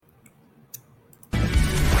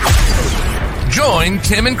Join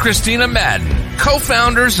Tim and Christina Madden,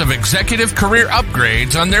 co-founders of Executive Career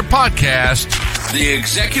Upgrades, on their podcast, the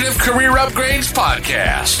Executive Career Upgrades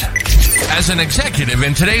Podcast. As an executive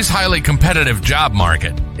in today's highly competitive job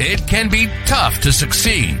market, it can be tough to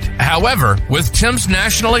succeed. However, with Tim's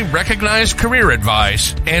nationally recognized career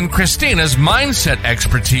advice and Christina's mindset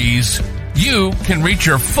expertise, you can reach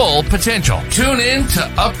your full potential. Tune in to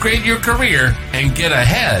upgrade your career and get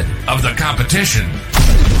ahead of the competition.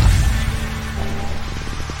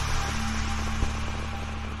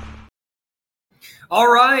 All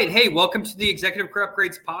right. Hey, welcome to the Executive Career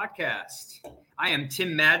Upgrades Podcast. I am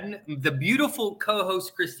Tim Madden. The beautiful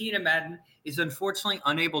co-host Christina Madden is unfortunately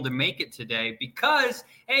unable to make it today because,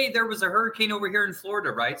 hey, there was a hurricane over here in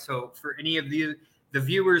Florida, right? So for any of the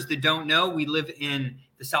viewers that don't know, we live in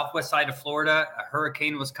the southwest side of Florida. A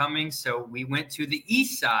hurricane was coming, so we went to the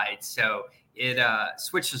east side. So it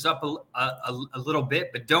switched us up a little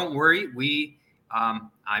bit, but don't worry.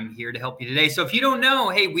 I'm here to help you today. So if you don't know,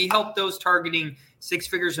 hey, we help those targeting six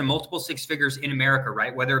figures and multiple six figures in America,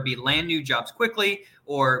 right? Whether it be land new jobs quickly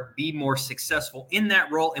or be more successful in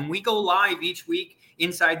that role. And we go live each week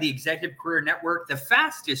inside the Executive Career Network, the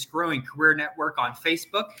fastest growing career network on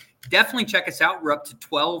Facebook. Definitely check us out. We're up to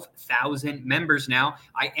 12,000 members now.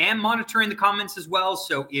 I am monitoring the comments as well.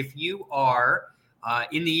 So if you are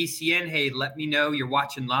in the ECN, hey, let me know you're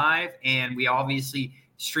watching live. And we obviously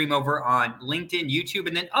stream over on LinkedIn, YouTube,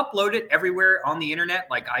 and then upload it everywhere on the internet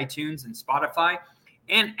like iTunes and Spotify.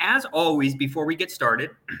 And as always, before we get started,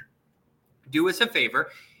 do us a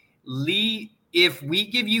favor. If we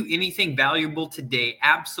give you anything valuable today,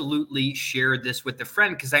 absolutely share this with a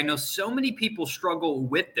friend, because I know so many people struggle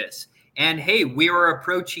with this. And hey, we are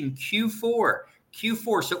approaching Q4.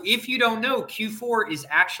 So if you don't know, Q4 is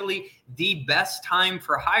actually the best time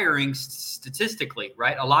for hiring statistically,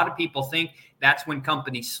 right? A lot of people think that's when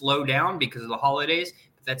companies slow down because of the holidays,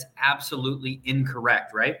 but that's absolutely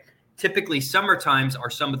incorrect, right? Typically, summer times are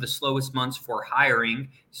some of the slowest months for hiring.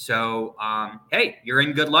 So, hey, you're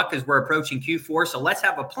in good luck as we're approaching Q4. So let's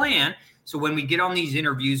have a plan. So when we get on these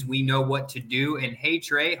interviews, we know what to do. And hey,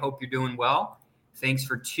 Trey, hope you're doing well. Thanks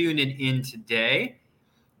for tuning in today.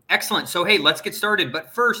 Excellent. So, hey, let's get started.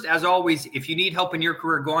 But first, as always, if you need help in your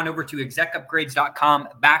career, go on over to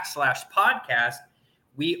execupgrades.com/podcast.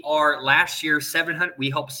 We are last year, we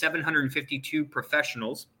helped 752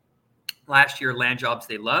 professionals last year land jobs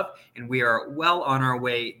they love, and we are well on our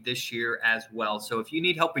way this year as well. So if you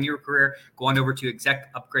need help in your career, go on over to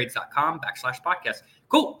execupgrades.com/podcast.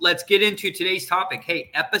 Cool. Let's get into today's topic.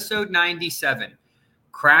 Hey, episode 97,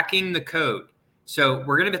 cracking the code. So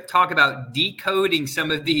we're going to talk about decoding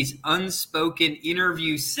some of these unspoken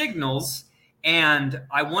interview signals. And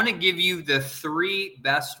I want to give you the three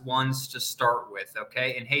best ones to start with,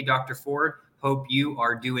 okay? And hey, Dr. Ford, hope you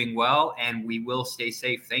are doing well, and we will stay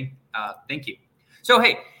safe. Thank you. So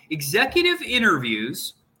hey, executive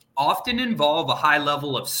interviews often involve a high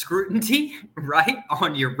level of scrutiny, right,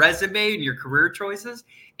 on your resume and your career choices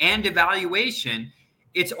and evaluation.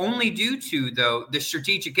 It's only due to, though, the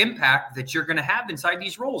strategic impact that you're going to have inside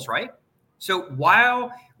these roles, right? So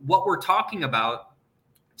while what we're talking about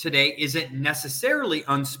today isn't necessarily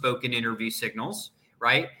unspoken interview signals,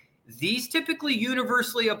 right? These typically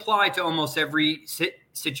universally apply to almost every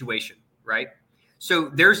situation, right? So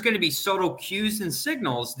there's going to be subtle cues and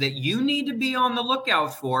signals that you need to be on the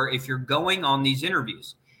lookout for if you're going on these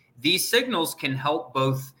interviews. These signals can help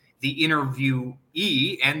both the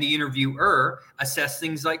interviewee and the interviewer assess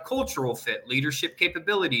things like cultural fit, leadership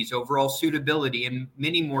capabilities, overall suitability, and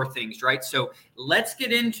many more things, right? So let's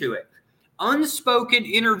get into it. Unspoken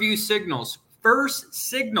interview signals. First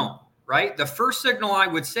signal, right? The first signal I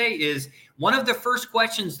would say is one of the first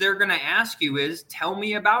questions they're going to ask you is, tell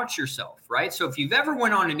me about yourself, right? So if you've ever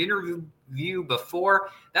went on an interview before,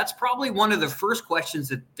 that's probably one of the first questions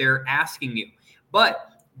that they're asking you. But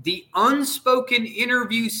the unspoken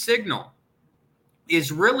interview signal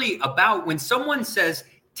is really about when someone says,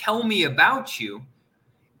 tell me about you,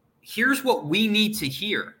 here's what we need to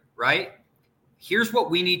hear, right? Here's what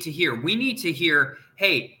we need to hear. We need to hear,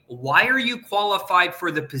 hey, why are you qualified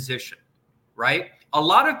for the position, right? A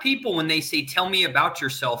lot of people, when they say, tell me about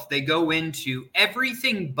yourself, they go into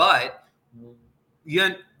everything but,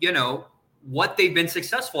 you know, what they've been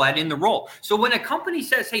successful at in the role. So when a company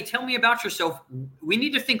says, hey, tell me about yourself, we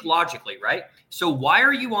need to think logically, right? So why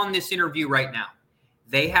are you on this interview right now?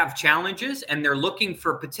 They have challenges and they're looking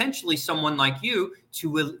for potentially someone like you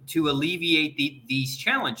to alleviate these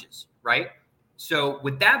challenges, right? So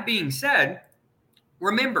with that being said,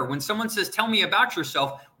 remember, when someone says, tell me about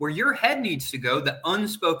yourself, where your head needs to go, the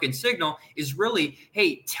unspoken signal is really,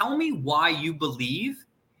 hey, tell me why you believe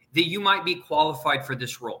that you might be qualified for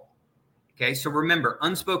this role. Okay, so remember,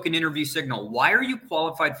 unspoken interview signal. Why are you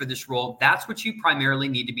qualified for this role? That's what you primarily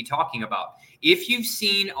need to be talking about. If you've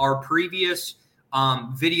seen our previous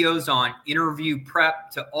videos on interview prep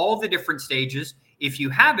to all the different stages, if you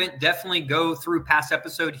haven't, definitely go through past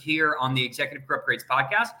episode here on the Executive Career Upgrades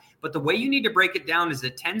podcast. But the way you need to break it down is a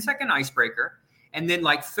 10-second icebreaker and then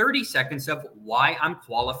like 30 seconds of why I'm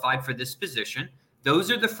qualified for this position.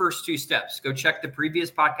 Those are the first two steps. Go check the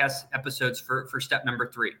previous podcast episodes for step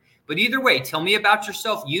number 3. But either way, tell me about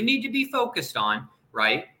yourself. You need to be focused on,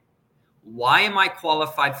 right? Why am I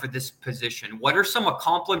qualified for this position? What are some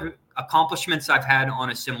accomplishments I've had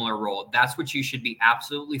on a similar role? That's what you should be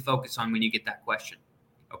absolutely focused on when you get that question,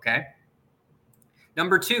 okay?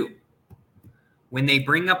 Number 2, when they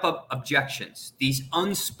bring up objections, these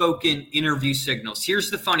unspoken interview signals.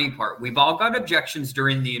 Here's the funny part. We've all got objections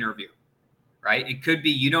during the interview, right? It could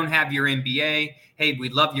be you don't have your MBA. Hey, we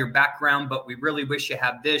love your background, but we really wish you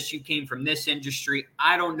have this. You came from this industry.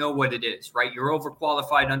 I don't know what it is, right? You're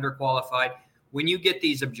overqualified, underqualified. When you get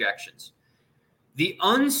these objections, the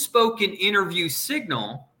unspoken interview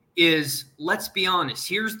signal is, let's be honest.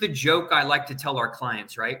 Here's the joke I like to tell our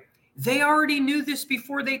clients, right? They already knew this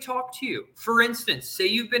before they talked to you. For instance, say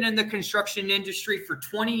you've been in the construction industry for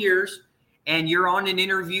 20 years and you're on an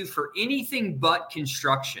interview for anything but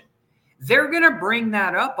construction. They're going to bring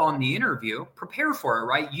that up on the interview. Prepare for it,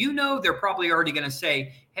 right? You know, they're probably already going to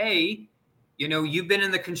say, hey, you know, you've been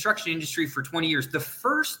in the construction industry for 20 years. The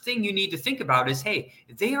first thing you need to think about is, hey,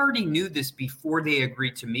 they already knew this before they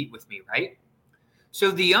agreed to meet with me, right?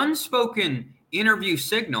 So the unspoken interview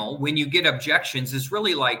signal when you get objections is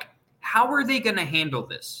really like, how are they going to handle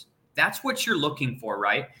this? That's what you're looking for,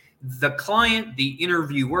 right? The client, the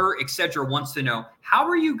interviewer, etc., wants to know, how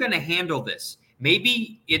are you going to handle this?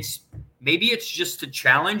 Maybe it's just to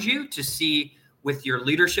challenge you to see with your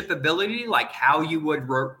leadership ability, like how you would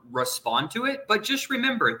respond to it. But just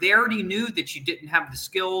remember, they already knew that you didn't have the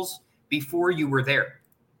skills before you were there.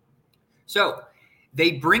 So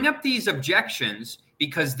they bring up these objections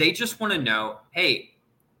because they just want to know, hey,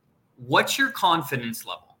 what's your confidence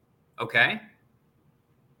level? Okay.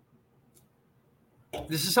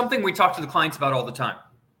 This is something we talk to the clients about all the time.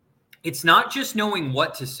 It's not just knowing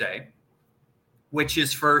what to say, which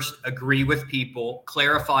is first agree with people,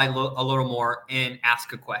 clarify a little more, and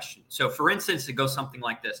ask a question. So for instance, it goes something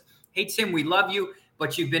like this. Hey, Tim, we love you,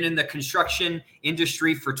 but you've been in the construction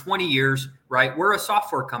industry for 20 years, right? We're a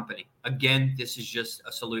software company. Again, this is just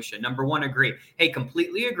a solution. Number 1, agree. Hey,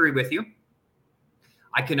 completely agree with you.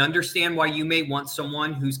 I can understand why you may want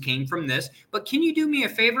someone who's came from this, but can you do me a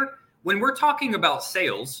favor? When we're talking about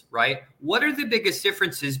sales, right, what are the biggest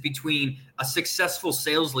differences between a successful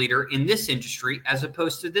sales leader in this industry as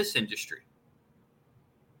opposed to this industry?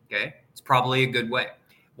 Okay, it's probably a good way.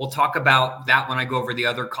 We'll talk about that when I go over the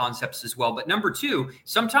other concepts as well. But number 2,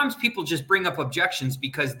 sometimes people just bring up objections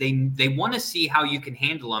because they want to see how you can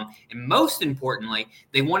handle them. And most importantly,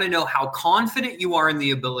 they want to know how confident you are in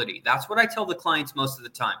the ability. That's what I tell the clients most of the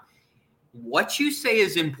time. What you say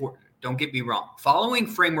is important. Don't get me wrong. Following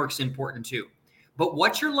framework's important too. But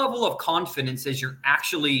what's your level of confidence as you're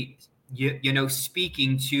actually,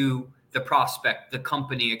 speaking to the prospect, the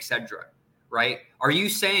company, etc., right? Are you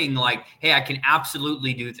saying like, hey, I can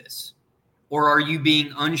absolutely do this? Or are you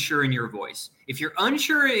being unsure in your voice? If you're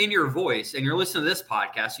unsure in your voice and you're listening to this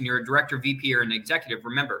podcast and you're a director, VP, or an executive,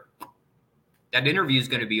 remember, that interview is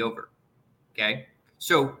going to be over, okay?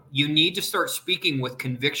 So you need to start speaking with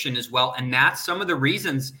conviction as well. And that's some of the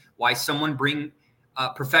reasons why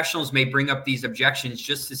professionals may bring up these objections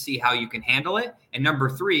just to see how you can handle it. And number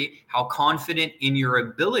 3, how confident in your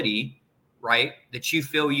ability, right, that you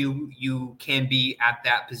feel you can be at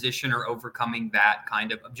that position or overcoming that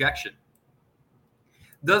kind of objection.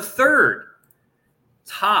 The third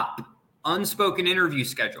top unspoken interview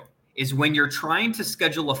schedule is when you're trying to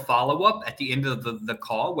schedule a follow-up at the end of the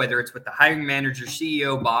call, whether it's with the hiring manager,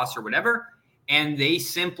 CEO, boss, or whatever, and they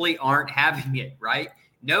simply aren't having it, right?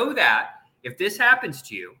 Know that if this happens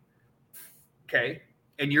to you, okay,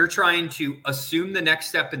 and you're trying to assume the next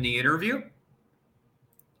step in the interview,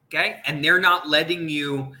 okay, and they're not letting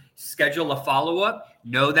you schedule a follow-up,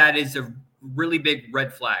 know that is a really big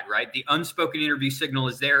red flag, right? The unspoken interview signal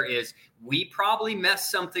is we probably messed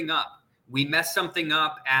something up. We messed something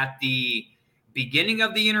up at the beginning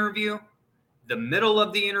of the interview, the middle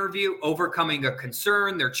of the interview, overcoming a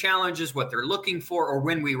concern, their challenges, what they're looking for, or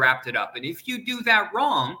when we wrapped it up. And if you do that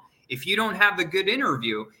wrong, if you don't have a good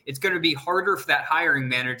interview, it's going to be harder for that hiring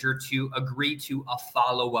manager to agree to a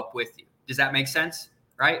follow-up with you. Does that make sense?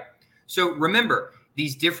 Right? So remember,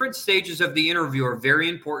 These different stages of the interview are very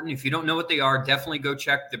important. If you don't know what they are, definitely go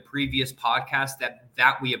check the previous podcast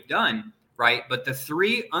that we have done, right? But the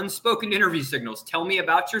 3 unspoken interview signals, tell me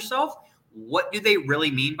about yourself. What do they really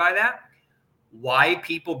mean by that? Why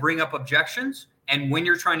people bring up objections, and when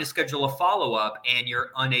you're trying to schedule a follow-up and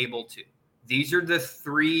you're unable to. These are the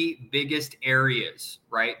 3 biggest areas,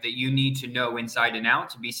 right, that you need to know inside and out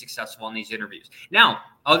to be successful in these interviews. Now,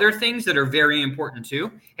 other things that are very important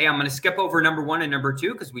too. Hey, I'm going to skip over number 1 and number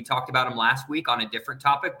 2 because we talked about them last week on a different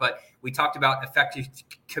topic, but we talked about effective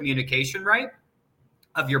communication, right?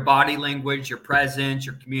 Of your body language, your presence,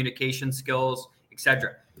 your communication skills,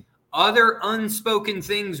 etc. Other unspoken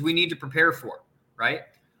things we need to prepare for, right?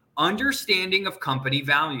 Understanding of company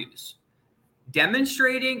values.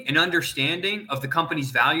 Demonstrating an understanding of the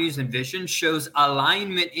company's values and vision shows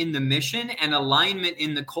alignment in the mission and alignment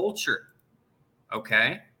in the culture.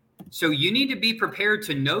 Okay? So you need to be prepared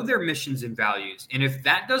to know their missions and values. And if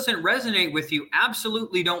that doesn't resonate with you,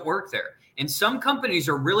 absolutely don't work there. And some companies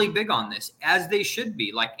are really big on this, as they should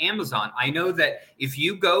be, like Amazon. I know that if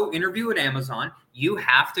you go interview at Amazon, you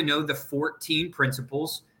have to know the 14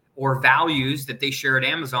 principles or values that they share at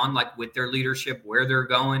Amazon, like with their leadership, where they're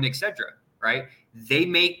going, etc. Right?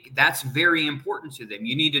 That's very important to them.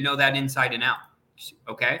 You need to know that inside and out.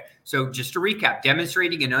 Okay. So just to recap,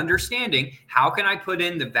 demonstrating and understanding, how can I put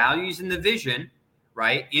in the values and the vision,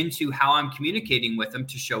 right, into how I'm communicating with them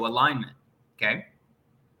to show alignment. Okay.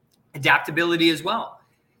 Adaptability as well.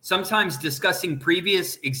 Sometimes discussing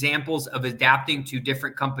previous examples of adapting to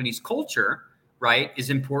different companies' culture, right, is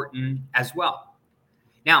important as well.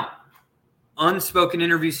 Now, unspoken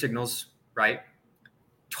interview signals, right?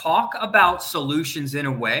 Talk about solutions in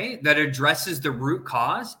a way that addresses the root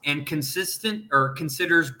cause and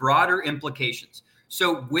considers broader implications.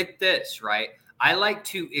 So with this, right, I like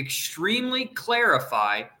to extremely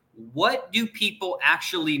clarify, what do people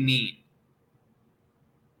actually mean?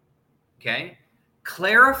 Okay.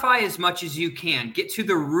 Clarify as much as you can. Get to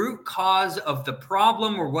the root cause of the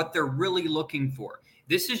problem or what they're really looking for.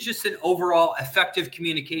 This is just an overall effective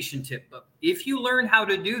communication tip. But if you learn how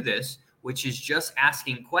to do this, which is just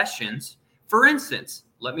asking questions, for instance,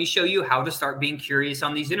 let me show you how to start being curious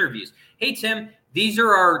on these interviews. Hey, Tim, these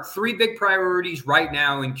are our 3 big priorities right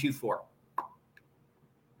now in Q4.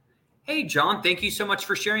 Hey, John, thank you so much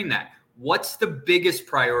for sharing that. What's the biggest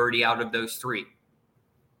priority out of those 3?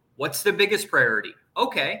 What's the biggest priority?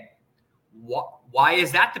 Okay. Why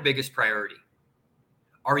is that the biggest priority?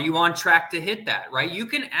 Are you on track to hit that, right? You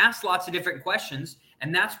can ask lots of different questions,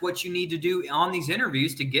 and that's what you need to do on these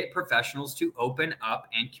interviews to get professionals to open up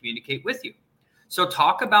and communicate with you. So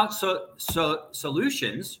talk about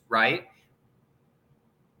solutions, right?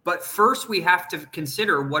 But first we have to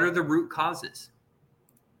consider, what are the root causes?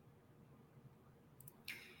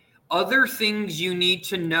 Other things you need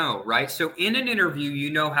to know, right? So in an interview, you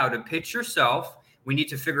know how to pitch yourself. We need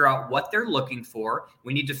to figure out what they're looking for.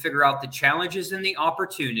 We need to figure out the challenges and the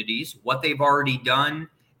opportunities, what they've already done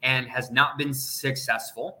and has not been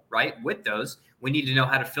successful, right? With those, we need to know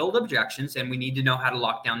how to fill the objections, and we need to know how to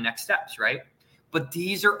lock down next steps, right? But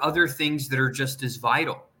these are other things that are just as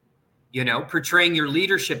vital. You know, portraying your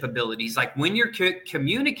leadership abilities. Like when you're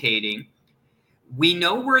communicating, we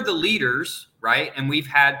know we're the leaders, right? And we've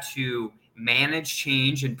had to manage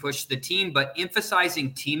change and push the team, but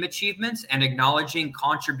emphasizing team achievements and acknowledging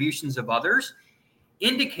contributions of others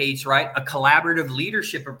indicates, right, a collaborative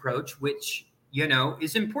leadership approach, which, you know,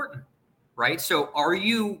 is important, right? So are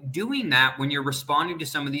you doing that when you're responding to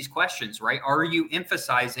some of these questions, right? Are you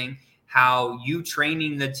emphasizing how you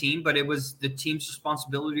training the team, but it was the team's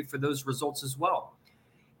responsibility for those results as well?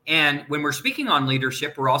 And when we're speaking on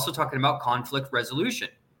leadership, we're also talking about conflict resolution,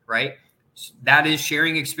 right? That is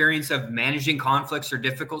sharing experience of managing conflicts or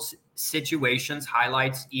difficult situations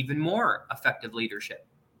highlights even more effective leadership.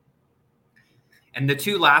 And the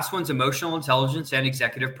 2 last ones, emotional intelligence and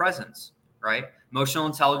executive presence, right? Emotional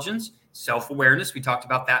intelligence, self-awareness. We talked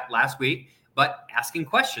about that last week, but asking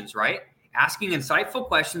questions, right? Asking insightful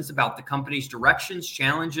questions about the company's directions,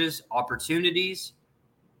 challenges, opportunities,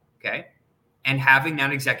 okay? And having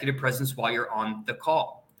that executive presence while you're on the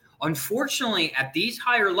call. Unfortunately, at these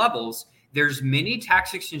higher levels, there's many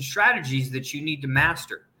tactics and strategies that you need to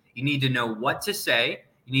master. You need to know what to say.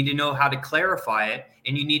 You need to know how to clarify it.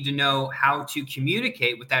 And you need to know how to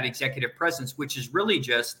communicate with that executive presence, which is really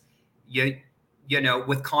just, you know,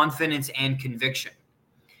 with confidence and conviction.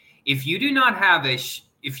 If you do not have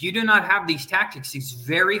these tactics, it's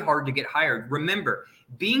very hard to get hired. Remember,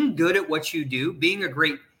 being good at what you do, being a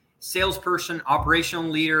great salesperson, operational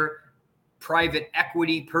leader, private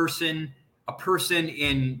equity person, a person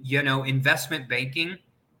in, you know, investment banking,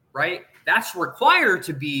 right? That's required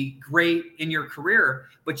to be great in your career.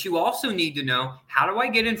 But you also need to know, how do I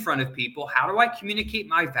get in front of people? How do I communicate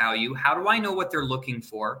my value? How do I know what they're looking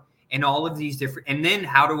for? And all of these different, and then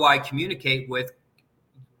how do I communicate with,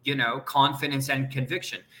 confidence and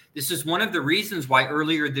conviction? This is one of the reasons why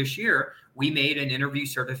earlier this year, we made an interview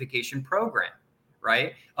certification program,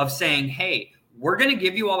 right? Of saying, hey, we're going to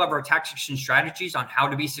give you all of our tactics and strategies on how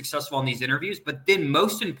to be successful in these interviews. But then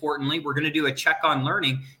most importantly, we're going to do a check on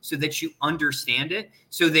learning so that you understand it,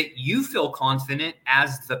 so that you feel confident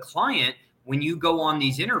as the client. When you go on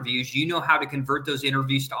these interviews, you know how to convert those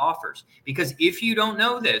interviews to offers. Because if you don't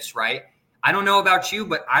know this, right, I don't know about you,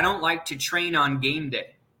 but I don't like to train on game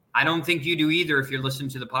day. I don't think you do either if you're listening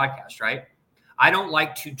to the podcast, right? I don't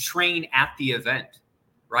like to train at the event.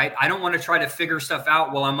 Right? I don't want to try to figure stuff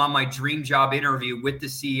out while I'm on my dream job interview with the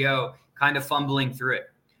CEO, kind of fumbling through it.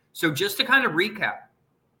 So just to kind of recap,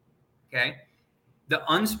 okay, the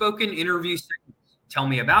unspoken interview segments: tell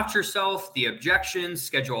me about yourself, the objections,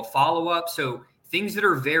 schedule a follow-up. So things that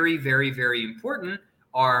are very, very, very important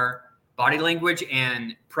are body language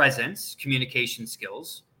and presence, communication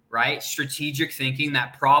skills, right? Strategic thinking,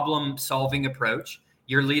 that problem-solving approach,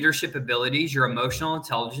 your leadership abilities, your emotional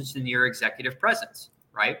intelligence, and your executive presence.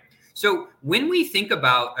 Right? So when we think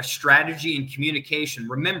about a strategy and communication,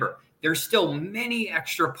 remember, there's still many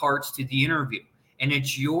extra parts to the interview. And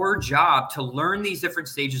it's your job to learn these different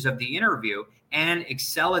stages of the interview and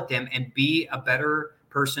excel at them and be a better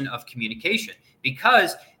person of communication.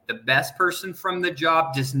 Because the best person from the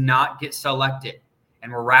job does not get selected.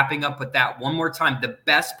 And we're wrapping up with that one more time. The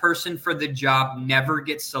best person for the job never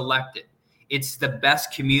gets selected. It's the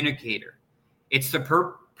best communicator. It's the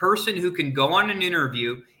person who can go on an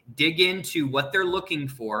interview, dig into what they're looking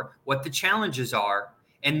for, what the challenges are,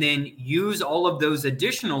 and then use all of those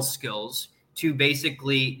additional skills to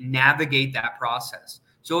basically navigate that process.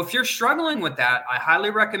 So if you're struggling with that, I highly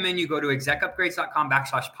recommend you go to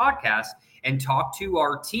execupgrades.com/podcast and talk to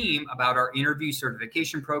our team about our interview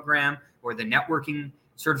certification program or the networking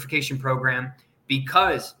certification program.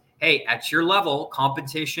 Because hey, at your level,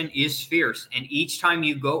 competition is fierce. And each time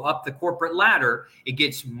you go up the corporate ladder, it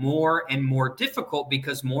gets more and more difficult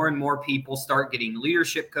because more and more people start getting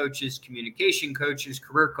leadership coaches, communication coaches,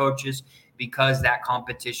 career coaches, because that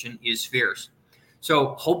competition is fierce.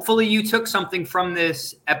 So hopefully you took something from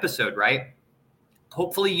this episode, right?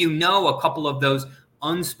 Hopefully you know a couple of those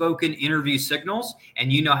unspoken interview signals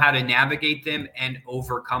and you know how to navigate them and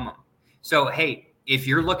overcome them. So, hey, if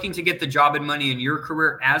you're looking to get the job and money in your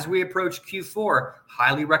career as we approach Q4,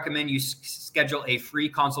 highly recommend you schedule a free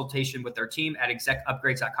consultation with our team at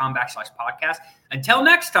execupgrades.com/podcast. Until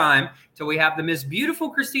next time, till we have the Miss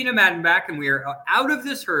Beautiful Christina Madden back and we are out of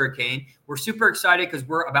this hurricane. We're super excited because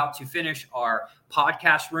we're about to finish our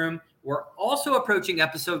podcast room. We're also approaching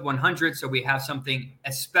episode 100, so we have something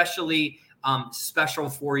especially special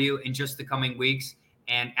for you in just the coming weeks.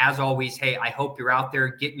 And as always, hey, I hope you're out there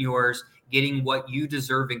getting yours, getting what you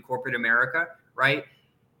deserve in corporate America, right?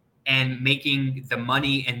 And making the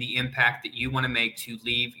money and the impact that you want to make to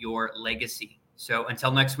leave your legacy. So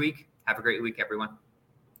until next week, have a great week, everyone.